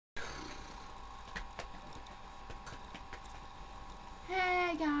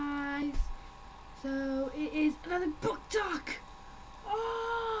Hey guys! So it is another book talk!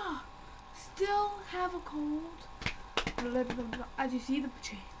 Oh! Still have a cold. As you see,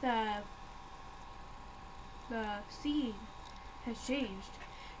 the scene has changed.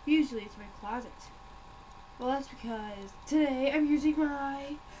 Usually it's my closet. Well, that's because today I'm using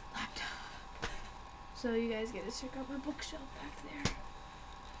my laptop. So you guys get to check out my bookshelf back there.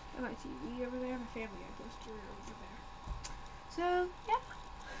 And my TV over there, my family poster over there. So,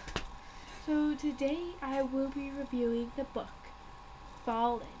 yeah. So today I will be reviewing the book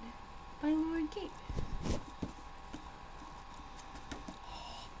Fallen by Lauren Kate.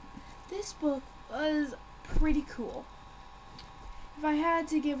 This book was pretty cool. If I had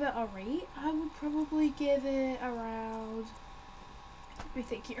to give it a rate, I would probably give it around, let me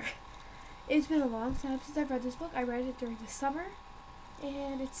think here. It's been a long time since I've read this book. I read it during the summer,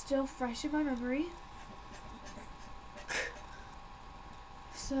 and it's still fresh in my memory.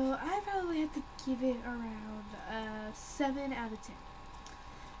 So I probably have to give it around a 7 out of 10.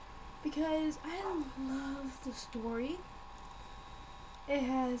 Because I love the story. It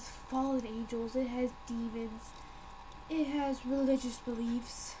has fallen angels, it has demons, it has religious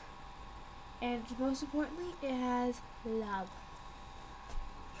beliefs, and most importantly, it has love.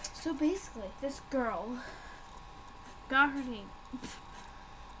 So basically, this girl got her name.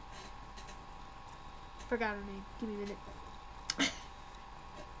 Forgot her name. Give me a minute.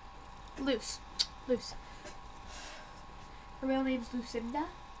 Luce. Her real name's Lucinda,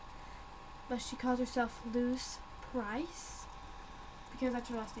 but she calls herself Luce Price because that's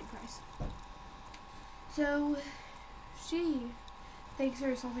her last name, Price. So she thinks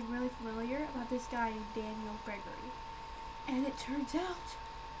there's something really familiar about this guy named Daniel Gregory, and it turns out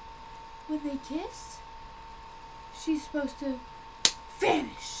when they kiss, she's supposed to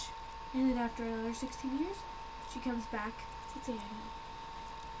vanish, and then after another 16 years, she comes back to Daniel.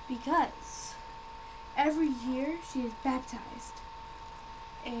 Because every year she is baptized,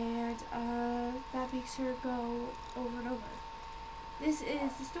 and that makes her go over and over. This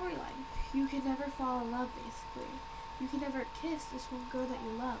is the storyline. You can never fall in love, basically. You can never kiss this one girl that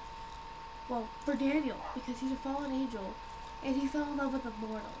you love. Well, for Daniel, because he's a fallen angel, and he fell in love with a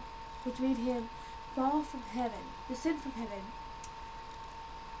mortal, which made him fall from heaven, descend from heaven.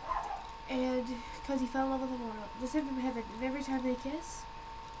 And because he fell in love with a mortal, descend from heaven, and every time they kiss,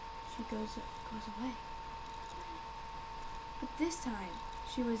 she goes away. But this time,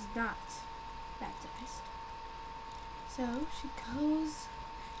 she was not baptized. So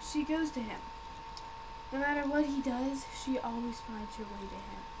she goes to him. No matter what he does, she always finds her way to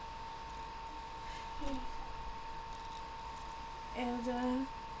him. And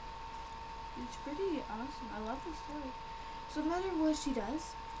it's pretty awesome. I love the story. So no matter what he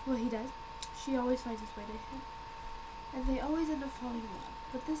does, she always finds his way to him. And they always end up falling in love.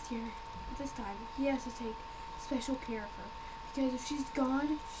 But this time, he has to take special care of her. Because if she's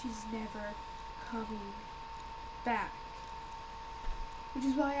gone, she's never coming back. Which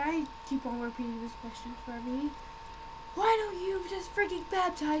is why I keep on repeating this question for me. Why don't you just freaking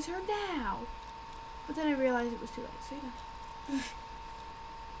baptize her now? But then I realized it was too late, so you know.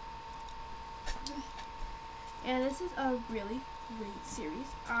 And this is a really great series.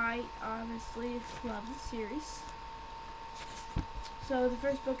 I honestly love the series. So the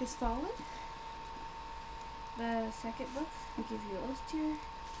first book is Fallen. The second book, I'll give you a list here.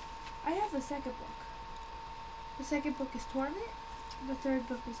 I have the second book. The second book is Torment. The third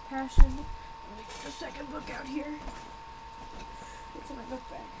book is Passion. Let me get the second book out here. It's in my book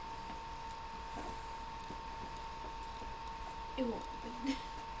bag. It won't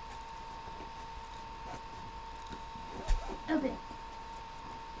open. Open.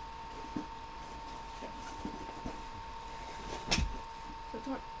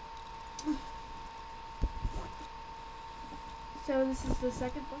 So this is the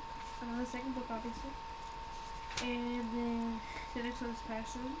second book. The second book, obviously. And then the next one is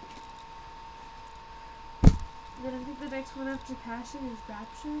Passion. And then I think the next one after Passion is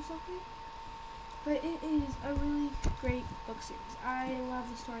Rapture or something. But it is a really great book series. I love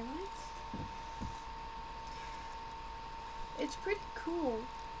the storylines. It's pretty cool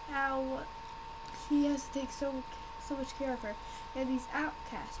how he has to take so much care of her. And these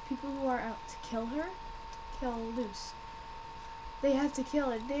outcasts, people who are out to kill her, kill Luce. They have to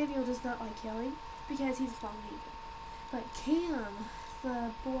kill it. Daniel does not like killing because he's a fallen angel. But Cam,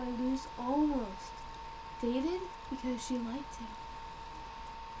 the boy Luce almost dated because she liked him,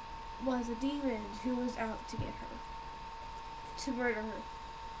 was a demon who was out to get her, to murder her.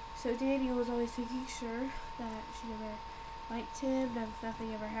 So Daniel was always making sure that she never liked him, that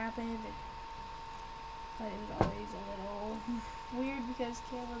nothing ever happened. but it was always a little weird because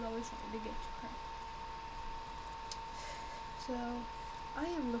Cam was always trying to get to her. So I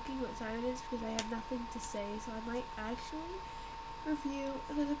am looking what time it is because I have nothing to say, so I might actually review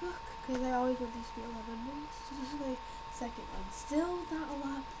another book because I always want these to be 11 minutes. So this is my second one. Still not a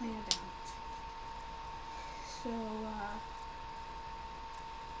lot planned out. So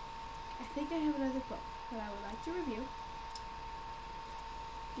I think I have another book that I would like to review.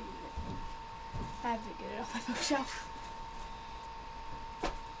 Give me a minute. I have to get it off my bookshelf.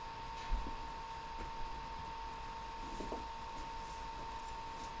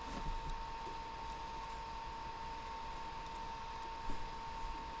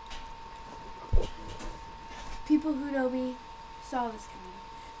 People who know me saw this coming,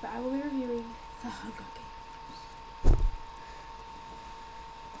 but I will be reviewing The Hunger Games.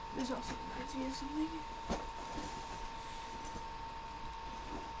 This also reminds me of something.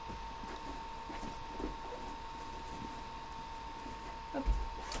 Okay.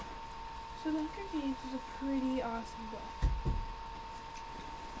 So The Hunger Games is a pretty awesome book.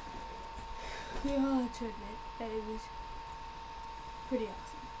 We all have to admit that it was pretty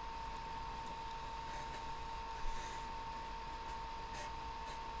awesome.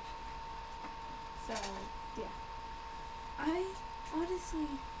 So, yeah. I honestly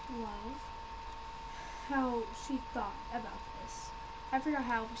love how she thought about this. I forgot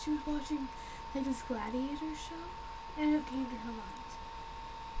how, but she was watching like this gladiator show, and it came to her mind.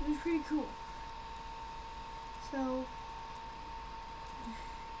 It was pretty cool. So,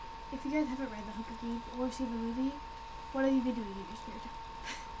 if you guys haven't read The Hunger Games or seen the movie, what have you been doing in your spare time?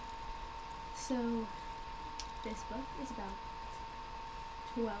 So, this book is about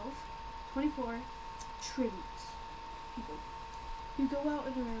 24 tributes, people who go out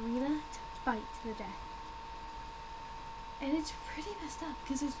in an arena to fight to the death. And it's pretty messed up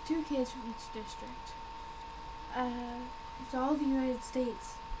because there's 2 kids from each district. It's all the United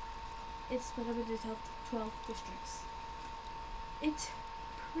States. It's split up into 12 districts. It's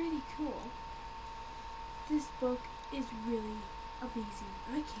pretty cool. This book is really amazing.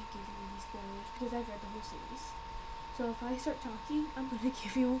 I can't give you any spoilers because I've read the whole series. So if I start talking, I'm going to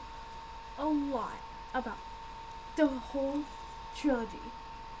give you a lot about the whole trilogy,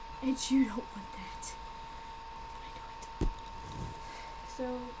 and you don't want that. I know it. So,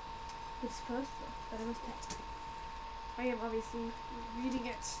 this first book that I was pet, I am obviously reading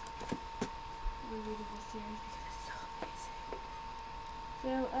it. I'm reading this series because it's so amazing.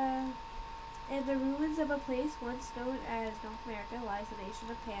 So, in the ruins of a place once known as North America lies the nation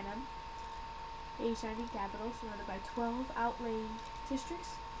of Panem, a shining capital surrounded by 12 outlying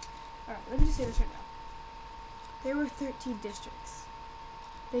districts. Alright, let me just say this right now. There were 13 districts.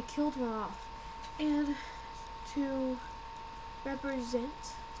 They killed one off. And to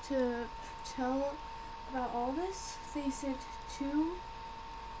represent, to tell about all this, they sent two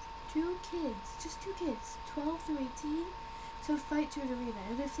kids, just 2 kids, 12 through 18, to fight to an arena.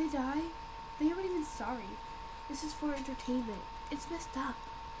 And if they die, they aren't even sorry. This is for entertainment. It's messed up.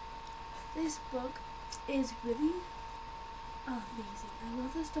 This book is really amazing. I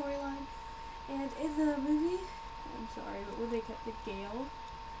love the storyline. And in the movie, I'm sorry, but when they cut to Gale,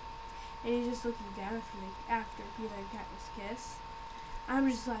 and he's just looking down after Peter and Katniss kiss, I'm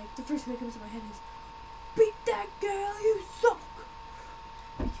just like, the first thing that comes to my head is, beat that girl, you suck!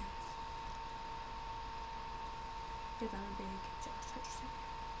 Because I'm a big Josh Hutcherson fan.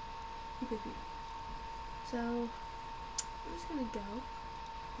 He could be that. So, I'm just gonna go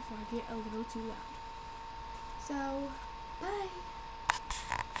before I get a little too loud. So, bye!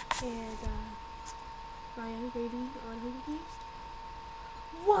 And, my rating on Hunger Games,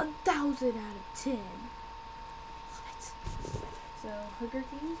 1,000 out of 10. What? So, Hunger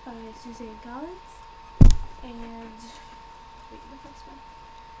Games by Suzanne Collins, and, wait, the first one,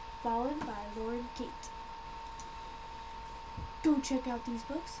 Fallen by Lauren Kate. Go check out these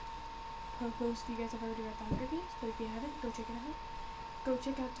books. Most of you guys have already read the Hunger Games, but if you haven't, go check it out. Go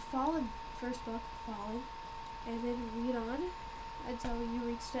check out the Fallen, first book, Fallen, and then read on until you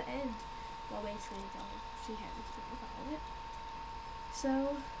reach the end. Well, basically until she happens to follow it.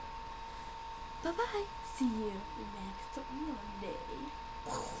 So, bye-bye. See you next Monday.